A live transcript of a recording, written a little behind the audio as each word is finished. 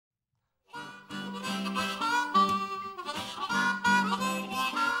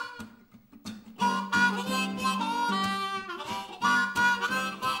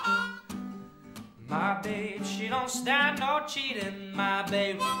stand no cheating, my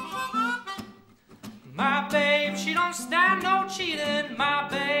babe. My babe, she don't stand no cheating, my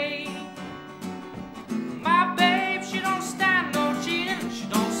babe. My babe, she don't stand no cheating. She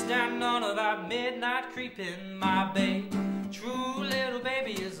don't stand none of that midnight creeping, my babe. True little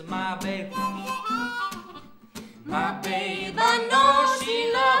baby is my babe. My babe, I know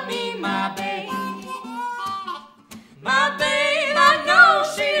she love me, my babe. My babe, I know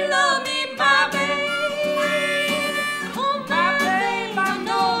she love me, my babe. Oh, my babe, I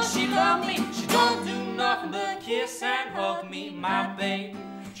know she love me. She don't do nothing but kiss and hug me, my babe.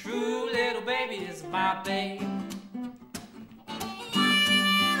 True little baby is my babe.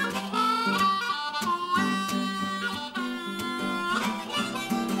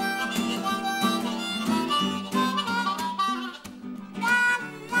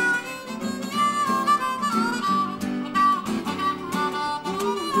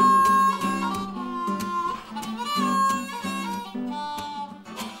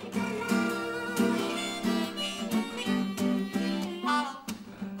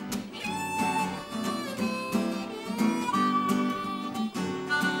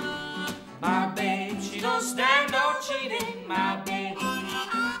 My babe, she don't stand no cheating, my babe.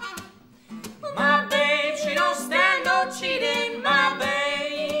 My babe, she don't stand no cheating, my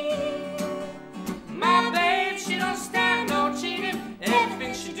babe. My babe, she don't stand no cheating.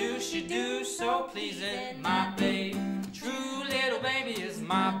 Everything she do so pleasing, my babe. True little baby is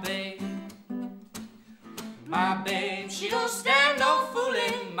my babe. My babe, she don't stand no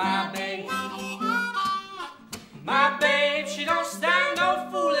fooling, my babe. My babe, she don't stand no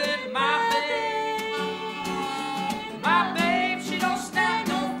fooling, my babe. My babe, she don't stand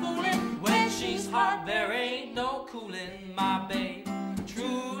no fooling. When she's hot, there ain't no cooling, my babe.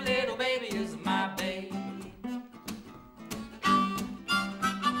 True little baby is my babe.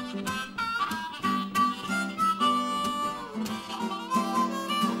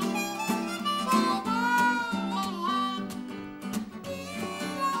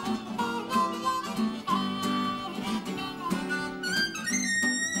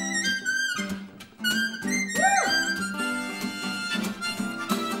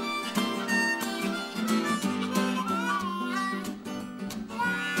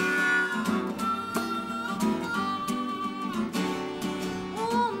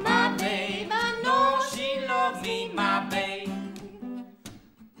 Me, my babe.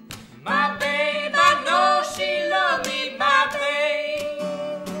 My babe, I know she love me, my babe.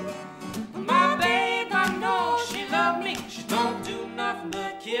 My babe, I know she love me. She don't do nothing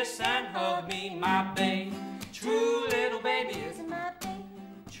but kiss and hug me, my babe. True little baby is my babe.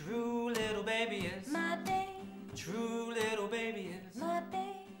 True little baby is my babe. True little baby is my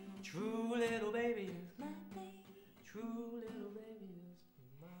babe. True little baby is my babe. True little